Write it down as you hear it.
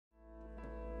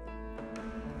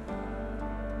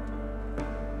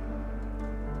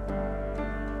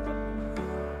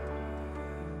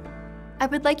I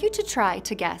would like you to try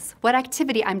to guess what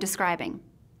activity I'm describing.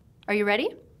 Are you ready?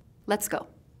 Let's go.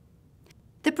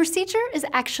 The procedure is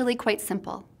actually quite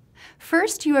simple.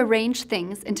 First, you arrange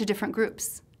things into different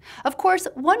groups. Of course,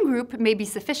 one group may be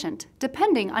sufficient,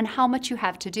 depending on how much you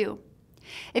have to do.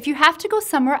 If you have to go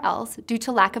somewhere else due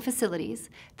to lack of facilities,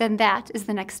 then that is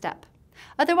the next step.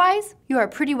 Otherwise, you are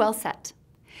pretty well set.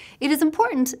 It is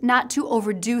important not to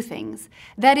overdo things.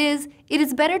 That is, it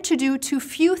is better to do too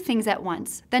few things at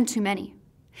once than too many.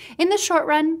 In the short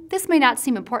run, this may not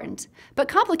seem important, but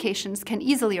complications can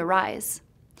easily arise.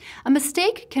 A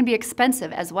mistake can be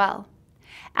expensive as well.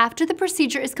 After the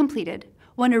procedure is completed,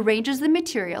 one arranges the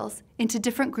materials into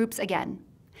different groups again.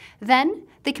 Then,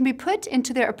 they can be put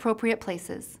into their appropriate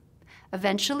places.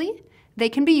 Eventually, they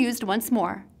can be used once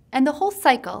more, and the whole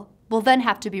cycle will then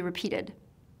have to be repeated.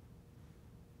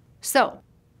 So,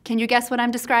 can you guess what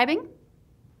I'm describing?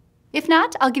 If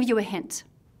not, I'll give you a hint.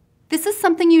 This is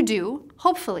something you do,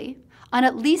 hopefully, on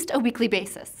at least a weekly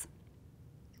basis.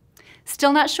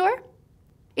 Still not sure?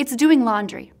 It's doing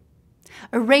laundry.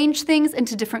 Arrange things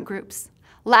into different groups.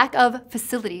 Lack of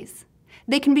facilities.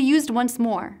 They can be used once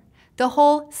more. The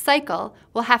whole cycle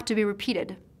will have to be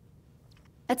repeated.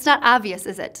 It's not obvious,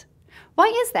 is it? Why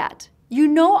is that? You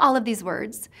know all of these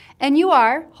words, and you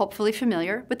are hopefully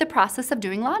familiar with the process of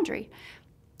doing laundry.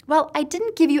 Well, I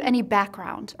didn't give you any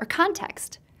background or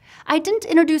context. I didn't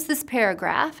introduce this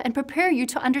paragraph and prepare you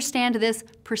to understand this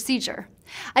procedure.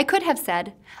 I could have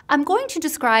said, I'm going to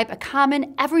describe a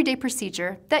common everyday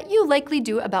procedure that you likely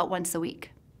do about once a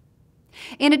week.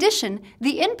 In addition,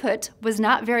 the input was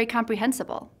not very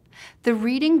comprehensible. The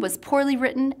reading was poorly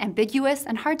written, ambiguous,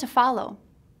 and hard to follow.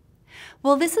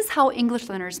 Well, this is how English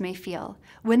learners may feel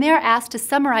when they are asked to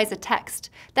summarize a text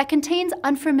that contains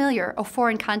unfamiliar or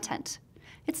foreign content.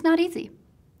 It's not easy.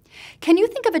 Can you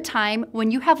think of a time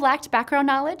when you have lacked background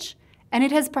knowledge and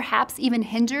it has perhaps even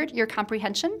hindered your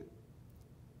comprehension?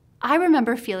 I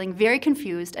remember feeling very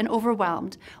confused and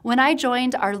overwhelmed when I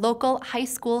joined our local high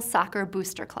school soccer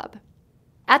booster club.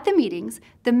 At the meetings,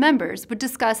 the members would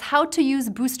discuss how to use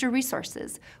booster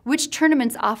resources, which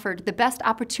tournaments offered the best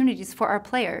opportunities for our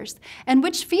players, and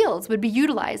which fields would be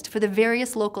utilized for the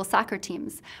various local soccer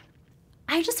teams.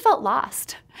 I just felt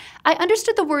lost. I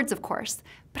understood the words, of course,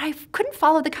 but I couldn't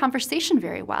follow the conversation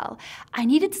very well. I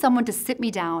needed someone to sit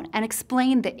me down and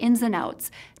explain the ins and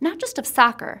outs, not just of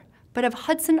soccer, but of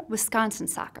Hudson, Wisconsin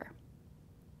soccer.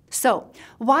 So,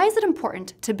 why is it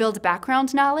important to build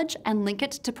background knowledge and link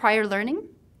it to prior learning?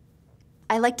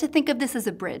 I like to think of this as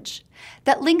a bridge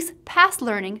that links past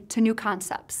learning to new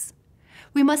concepts.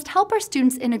 We must help our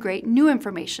students integrate new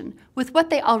information with what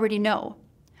they already know.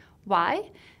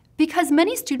 Why? Because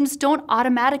many students don't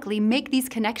automatically make these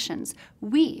connections.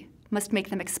 We must make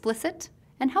them explicit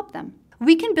and help them.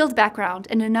 We can build background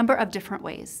in a number of different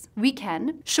ways. We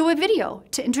can show a video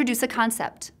to introduce a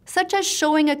concept, such as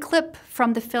showing a clip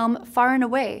from the film Far and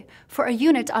Away for a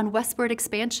unit on westward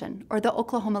expansion or the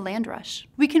Oklahoma land rush.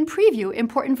 We can preview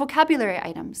important vocabulary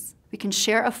items. We can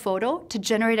share a photo to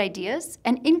generate ideas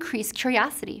and increase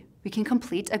curiosity. We can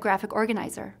complete a graphic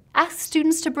organizer. Ask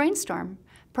students to brainstorm,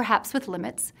 perhaps with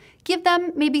limits. Give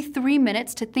them maybe 3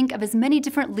 minutes to think of as many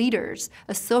different leaders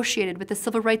associated with the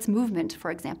civil rights movement,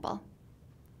 for example.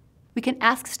 We can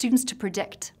ask students to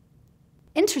predict.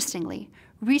 Interestingly,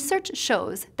 research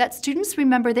shows that students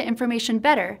remember the information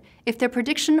better if their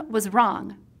prediction was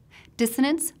wrong.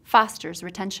 Dissonance fosters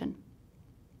retention.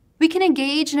 We can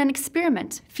engage in an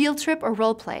experiment, field trip, or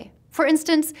role play. For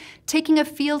instance, taking a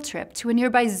field trip to a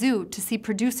nearby zoo to see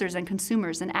producers and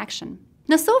consumers in action.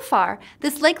 Now, so far,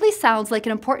 this likely sounds like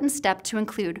an important step to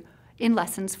include in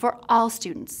lessons for all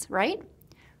students, right?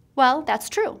 Well, that's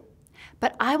true.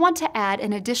 But I want to add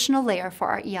an additional layer for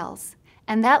our ELs,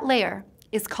 and that layer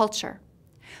is culture.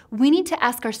 We need to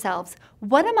ask ourselves,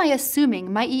 what am I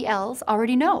assuming my ELs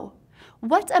already know?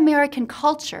 What American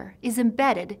culture is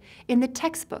embedded in the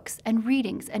textbooks and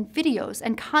readings and videos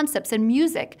and concepts and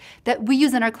music that we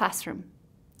use in our classroom?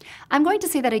 I'm going to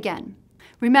say that again.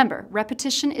 Remember,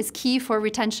 repetition is key for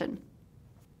retention.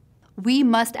 We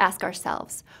must ask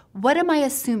ourselves, what am I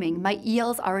assuming my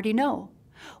ELs already know?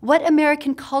 What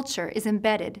American culture is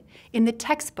embedded in the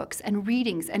textbooks and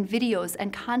readings and videos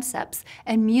and concepts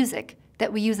and music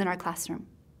that we use in our classroom?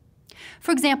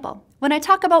 For example, when I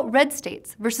talk about red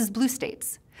states versus blue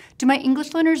states, do my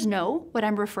English learners know what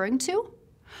I'm referring to?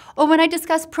 Or when I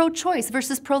discuss pro-choice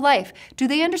versus pro-life, do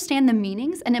they understand the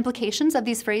meanings and implications of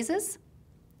these phrases?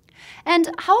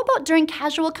 And how about during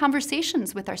casual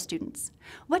conversations with our students?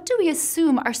 What do we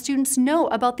assume our students know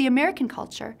about the American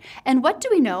culture? And what do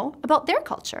we know about their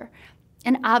culture?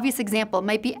 An obvious example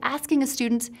might be asking a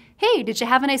student, hey, did you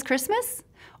have a nice Christmas?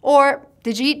 Or,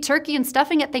 did you eat turkey and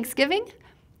stuffing at Thanksgiving?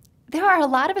 There are a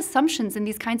lot of assumptions in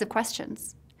these kinds of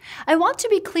questions. I want to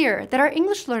be clear that our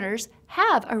English learners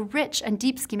have a rich and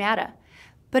deep schemata,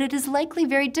 but it is likely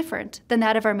very different than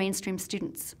that of our mainstream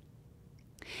students.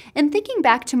 In thinking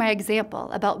back to my example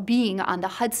about being on the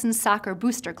Hudson Soccer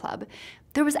Booster Club,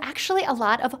 there was actually a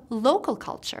lot of local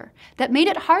culture that made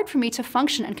it hard for me to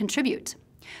function and contribute.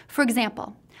 For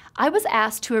example, I was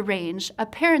asked to arrange a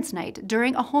parents' night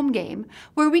during a home game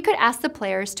where we could ask the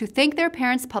players to thank their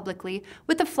parents publicly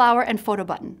with a flower and photo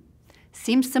button.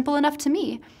 Seemed simple enough to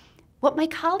me. What my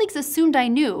colleagues assumed I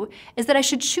knew is that I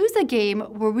should choose a game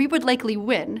where we would likely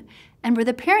win and where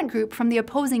the parent group from the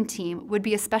opposing team would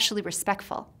be especially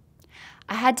respectful.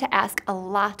 I had to ask a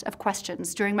lot of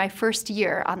questions during my first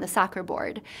year on the soccer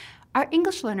board. Our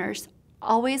English learners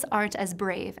always aren't as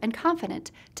brave and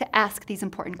confident to ask these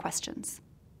important questions.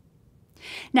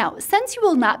 Now, since you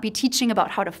will not be teaching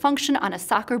about how to function on a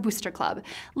soccer booster club,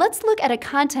 let's look at a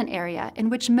content area in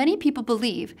which many people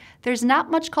believe there's not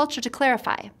much culture to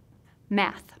clarify: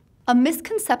 math. A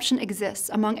misconception exists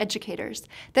among educators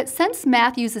that since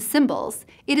math uses symbols,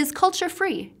 it is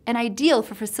culture-free and ideal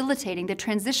for facilitating the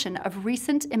transition of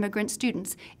recent immigrant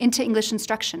students into English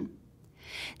instruction.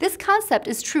 This concept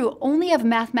is true only of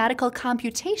mathematical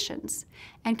computations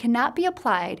and cannot be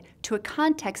applied to a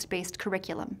context-based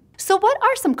curriculum. So what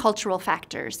are some cultural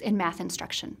factors in math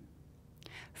instruction?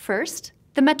 First,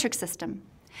 the metric system.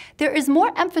 There is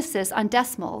more emphasis on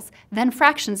decimals than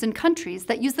fractions in countries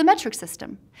that use the metric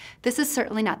system. This is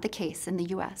certainly not the case in the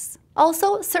US.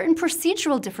 Also, certain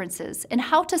procedural differences in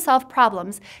how to solve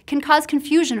problems can cause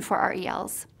confusion for our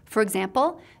ELs. For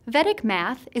example, Vedic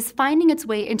math is finding its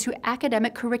way into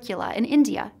academic curricula in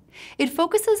India. It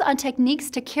focuses on techniques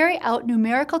to carry out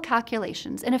numerical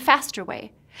calculations in a faster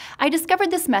way. I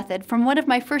discovered this method from one of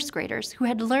my first graders who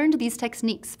had learned these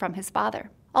techniques from his father.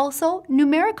 Also,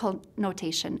 numerical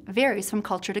notation varies from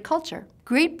culture to culture.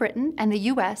 Great Britain and the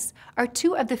US are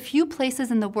two of the few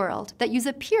places in the world that use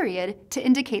a period to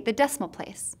indicate the decimal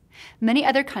place. Many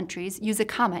other countries use a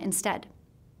comma instead.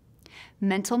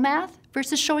 Mental math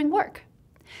versus showing work.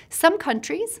 Some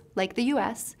countries, like the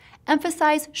US,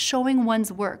 emphasize showing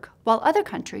one's work, while other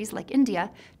countries, like India,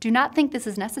 do not think this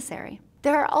is necessary.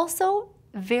 There are also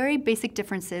very basic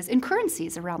differences in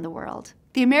currencies around the world.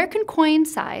 The American coin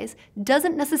size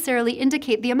doesn't necessarily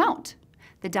indicate the amount.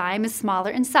 The dime is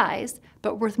smaller in size,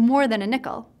 but worth more than a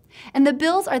nickel. And the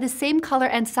bills are the same color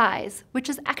and size, which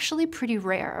is actually pretty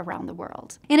rare around the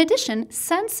world. In addition,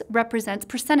 cents represents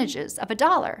percentages of a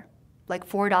dollar, like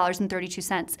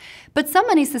 $4.32, but some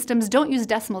money systems don't use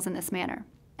decimals in this manner.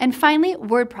 And finally,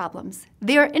 word problems.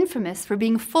 They are infamous for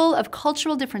being full of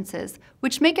cultural differences,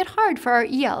 which make it hard for our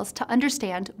ELs to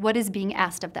understand what is being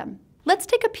asked of them. Let's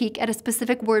take a peek at a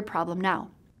specific word problem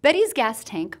now. Betty's gas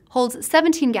tank holds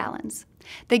 17 gallons.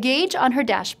 The gauge on her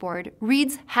dashboard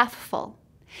reads half full.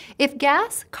 If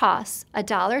gas costs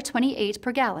 $1.28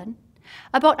 per gallon,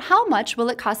 about how much will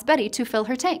it cost Betty to fill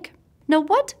her tank? Now,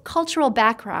 what cultural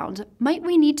background might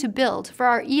we need to build for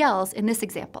our ELs in this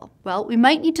example? Well, we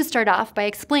might need to start off by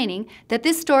explaining that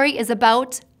this story is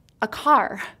about a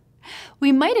car.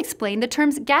 We might explain the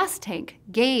terms gas tank,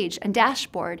 gauge, and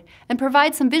dashboard, and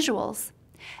provide some visuals.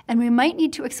 And we might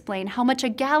need to explain how much a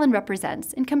gallon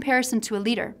represents in comparison to a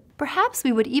liter. Perhaps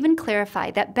we would even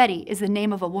clarify that Betty is the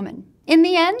name of a woman. In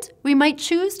the end, we might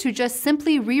choose to just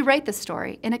simply rewrite the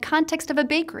story in a context of a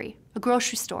bakery, a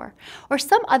grocery store, or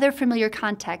some other familiar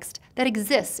context that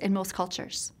exists in most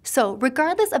cultures. So,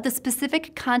 regardless of the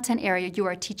specific content area you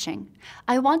are teaching,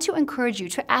 I want to encourage you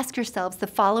to ask yourselves the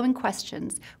following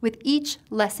questions with each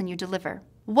lesson you deliver.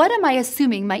 What am I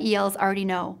assuming my ELs already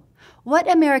know?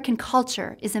 What American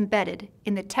culture is embedded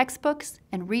in the textbooks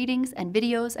and readings and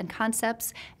videos and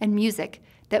concepts and music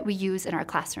that we use in our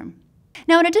classroom?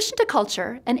 Now, in addition to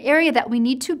culture, an area that we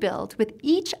need to build with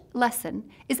each lesson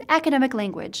is academic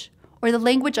language, or the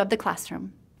language of the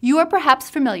classroom. You are perhaps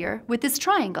familiar with this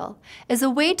triangle as a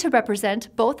way to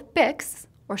represent both BICS,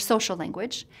 or social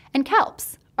language, and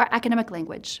CALPS, or academic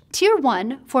language. Tier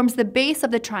 1 forms the base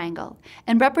of the triangle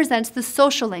and represents the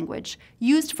social language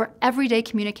used for everyday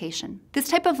communication. This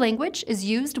type of language is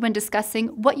used when discussing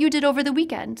what you did over the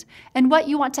weekend and what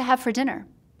you want to have for dinner.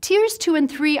 Tiers 2 and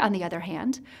 3, on the other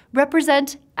hand,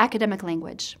 represent academic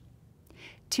language.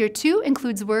 Tier 2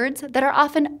 includes words that are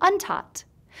often untaught.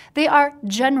 They are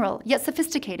general yet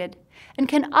sophisticated and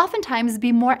can oftentimes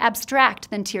be more abstract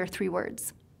than Tier 3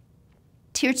 words.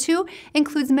 Tier 2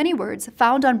 includes many words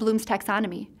found on Bloom's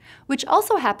taxonomy, which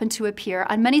also happen to appear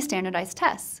on many standardized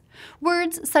tests.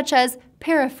 Words such as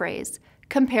paraphrase,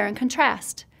 compare and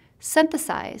contrast,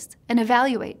 synthesize, and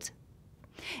evaluate.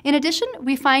 In addition,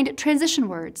 we find transition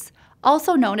words,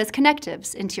 also known as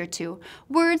connectives in Tier 2,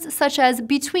 words such as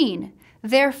between,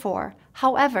 therefore,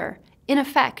 however, in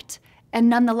effect, and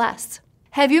nonetheless.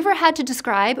 Have you ever had to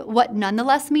describe what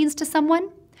nonetheless means to someone?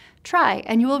 Try,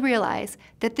 and you will realize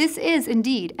that this is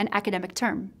indeed an academic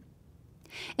term.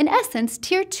 In essence,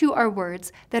 Tier 2 are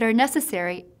words that are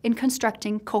necessary in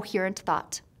constructing coherent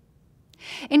thought.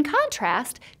 In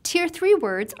contrast, Tier 3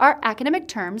 words are academic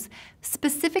terms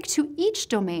specific to each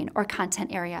domain or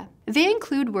content area. They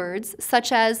include words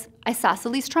such as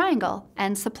isosceles triangle,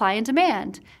 and supply and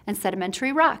demand, and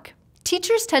sedimentary rock.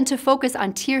 Teachers tend to focus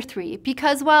on Tier 3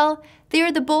 because, well, they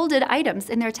are the bolded items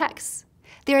in their texts.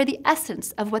 They are the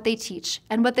essence of what they teach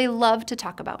and what they love to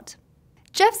talk about.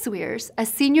 Jeff Sweers, a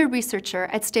senior researcher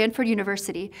at Stanford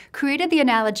University, created the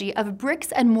analogy of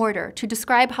bricks and mortar to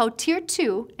describe how Tier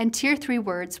 2 and Tier 3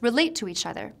 words relate to each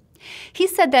other. He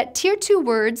said that Tier 2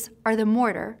 words are the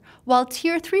mortar, while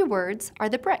Tier 3 words are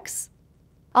the bricks.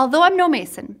 Although I'm no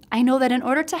mason, I know that in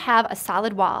order to have a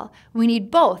solid wall, we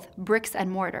need both bricks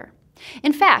and mortar.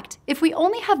 In fact, if we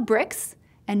only have bricks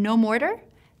and no mortar,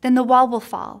 then the wall will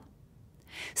fall.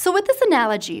 So with this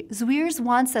analogy, Sweers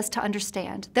wants us to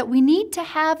understand that we need to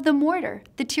have the mortar,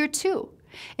 the Tier 2,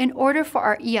 in order for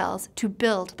our ELs to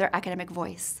build their academic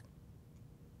voice.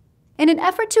 In an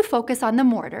effort to focus on the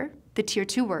mortar, the Tier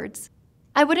 2 words,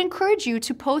 I would encourage you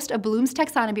to post a Bloom's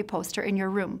Taxonomy poster in your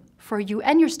room for you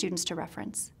and your students to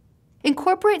reference.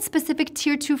 Incorporate specific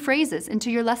Tier 2 phrases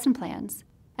into your lesson plans,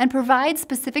 and provide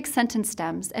specific sentence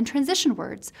stems and transition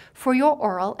words for your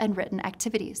oral and written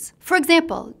activities. For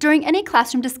example, during any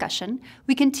classroom discussion,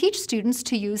 we can teach students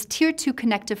to use Tier 2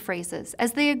 connective phrases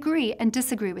as they agree and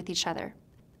disagree with each other.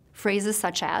 Phrases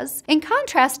such as, in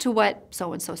contrast to what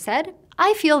so-and-so said,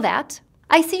 I feel that.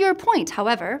 I see your point,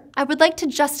 however, I would like to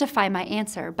justify my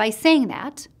answer by saying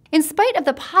that, in spite of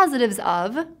the positives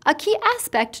of, a key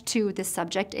aspect to this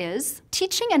subject is,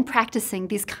 teaching and practicing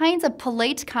these kinds of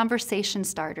polite conversation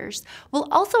starters will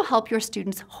also help your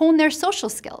students hone their social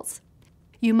skills.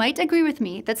 You might agree with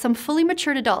me that some fully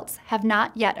matured adults have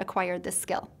not yet acquired this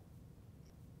skill.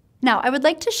 Now, I would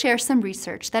like to share some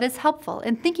research that is helpful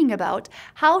in thinking about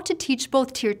how to teach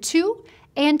both Tier 2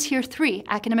 and Tier 3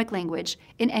 academic language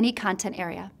in any content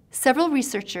area. Several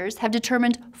researchers have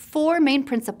determined 4 main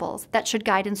principles that should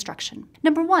guide instruction.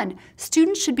 Number 1,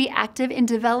 students should be active in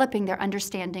developing their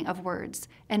understanding of words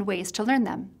and ways to learn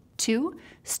them. 2,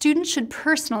 students should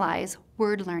personalize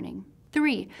word learning.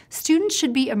 3, students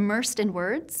should be immersed in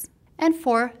words. And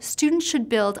 4, students should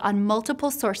build on multiple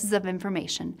sources of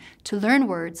information to learn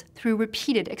words through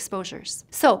repeated exposures.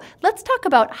 So let's talk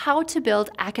about how to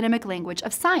build academic language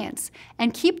of science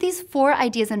and keep these 4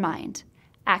 ideas in mind: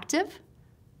 active,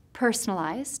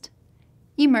 personalized,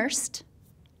 immersed,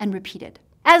 and repeated.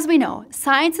 As we know,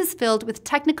 science is filled with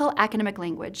technical academic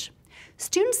language.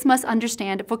 Students must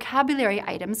understand vocabulary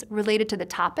items related to the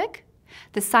topic,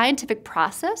 the scientific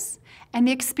process, and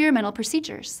the experimental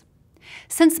procedures.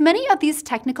 Since many of these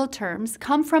technical terms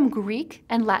come from Greek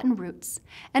and Latin roots,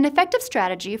 an effective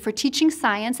strategy for teaching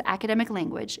science academic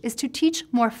language is to teach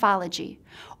morphology,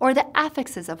 or the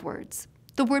affixes of words,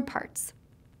 the word parts.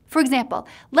 For example,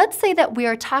 let's say that we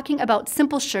are talking about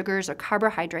simple sugars or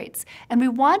carbohydrates, and we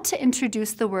want to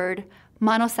introduce the word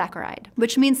monosaccharide,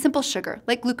 which means simple sugar,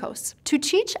 like glucose. To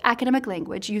teach academic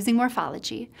language using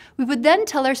morphology, we would then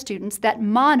tell our students that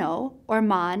mono, or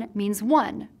mon, means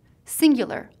one,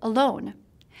 singular, alone.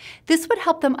 This would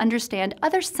help them understand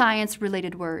other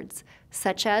science-related words,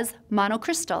 such as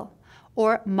monocrystal,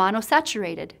 or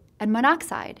monosaturated, and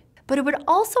monoxide. But it would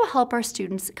also help our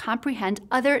students comprehend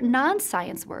other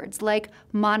non-science words like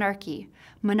monarchy,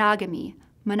 monogamy,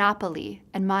 monopoly,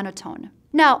 and monotone.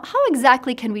 Now, how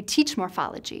exactly can we teach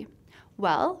morphology?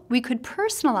 Well, we could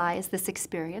personalize this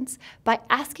experience by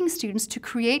asking students to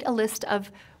create a list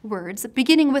of words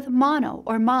beginning with mono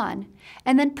or mon,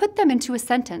 and then put them into a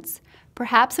sentence,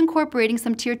 perhaps incorporating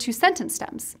some Tier 2 sentence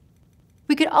stems.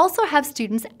 We could also have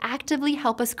students actively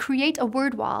help us create a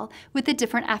word wall with the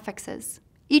different affixes.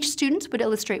 Each student would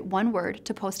illustrate one word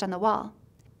to post on the wall.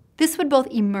 This would both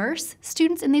immerse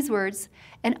students in these words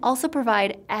and also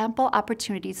provide ample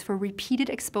opportunities for repeated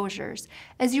exposures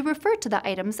as you refer to the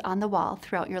items on the wall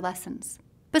throughout your lessons.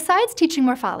 Besides teaching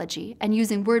morphology and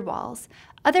using word walls,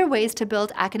 other ways to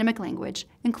build academic language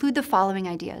include the following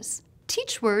ideas.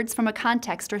 Teach words from a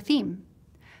context or theme.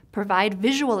 Provide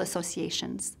visual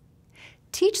associations.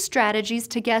 Teach strategies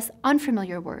to guess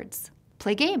unfamiliar words.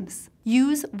 Play games.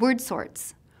 Use word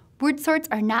sorts. Word sorts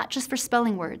are not just for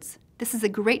spelling words. This is a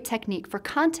great technique for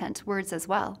content words as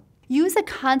well. Use a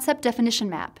concept definition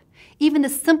map. Even the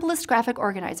simplest graphic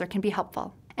organizer can be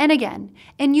helpful. And again,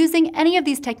 in using any of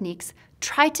these techniques,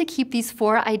 try to keep these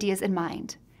 4 ideas in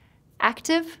mind: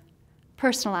 active,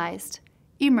 personalized,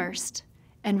 immersed,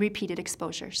 and repeated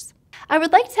exposures. I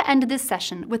would like to end this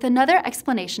session with another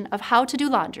explanation of how to do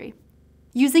laundry,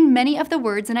 using many of the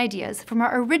words and ideas from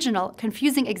our original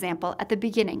confusing example at the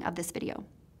beginning of this video.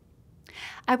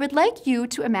 I would like you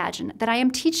to imagine that I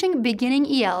am teaching beginning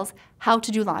ELs how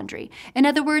to do laundry. In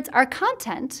other words, our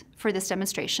content for this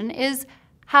demonstration is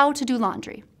how to do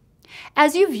laundry.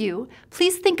 As you view,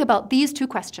 please think about these 2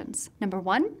 questions. Number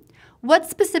 1, what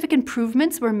specific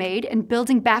improvements were made in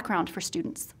building background for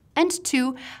students? And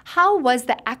 2, how was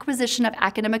the acquisition of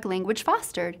academic language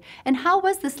fostered? And how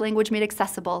was this language made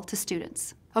accessible to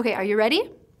students? Okay, are you ready?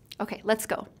 Okay, let's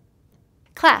go.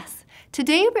 Class,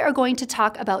 today we are going to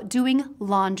talk about doing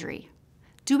laundry.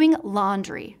 Doing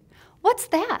laundry. What's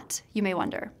that, you may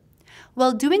wonder?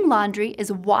 Well, doing laundry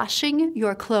is washing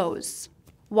your clothes.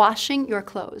 Washing your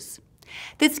clothes.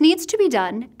 This needs to be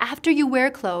done after you wear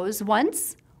clothes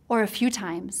once or a few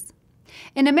times.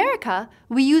 In America,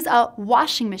 we use a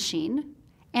washing machine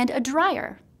and a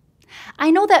dryer.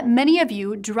 I know that many of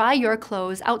you dry your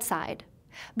clothes outside,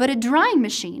 but a drying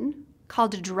machine,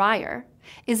 called a dryer,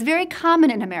 is very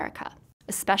common in America,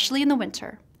 especially in the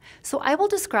winter. So I will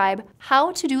describe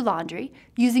how to do laundry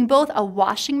using both a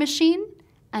washing machine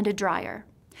and a dryer.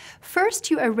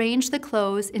 First, you arrange the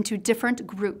clothes into different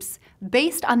groups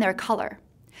based on their color.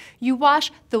 You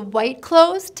wash the white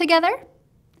clothes together,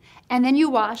 and then you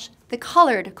wash the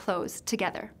colored clothes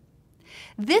together.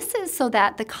 This is so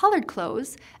that the colored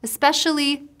clothes,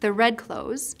 especially the red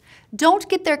clothes, don't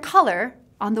get their color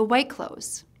on the white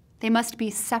clothes. They must be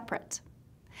separate.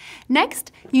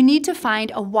 Next, you need to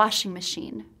find a washing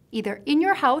machine, either in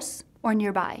your house or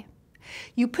nearby.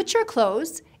 You put your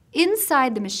clothes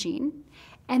inside the machine,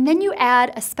 and then you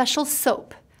add a special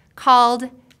soap called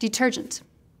detergent.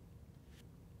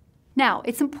 Now,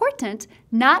 it's important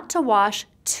not to wash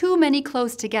too many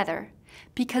clothes together,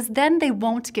 because then they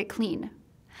won't get clean.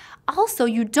 Also,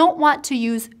 you don't want to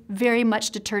use very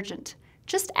much detergent.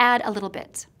 Just add a little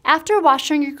bit. After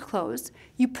washing your clothes,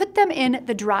 you put them in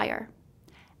the dryer.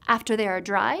 After they are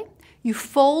dry, you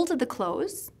fold the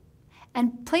clothes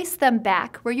and place them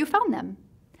back where you found them.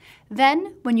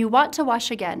 Then, when you want to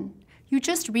wash again, you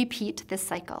just repeat this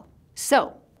cycle.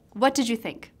 So, what did you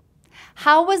think?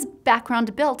 How was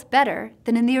background built better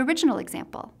than in the original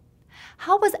example?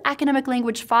 How was academic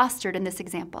language fostered in this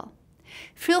example?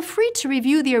 Feel free to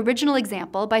review the original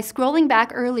example by scrolling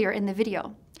back earlier in the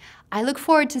video. I look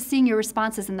forward to seeing your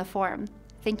responses in the forum.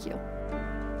 Thank you.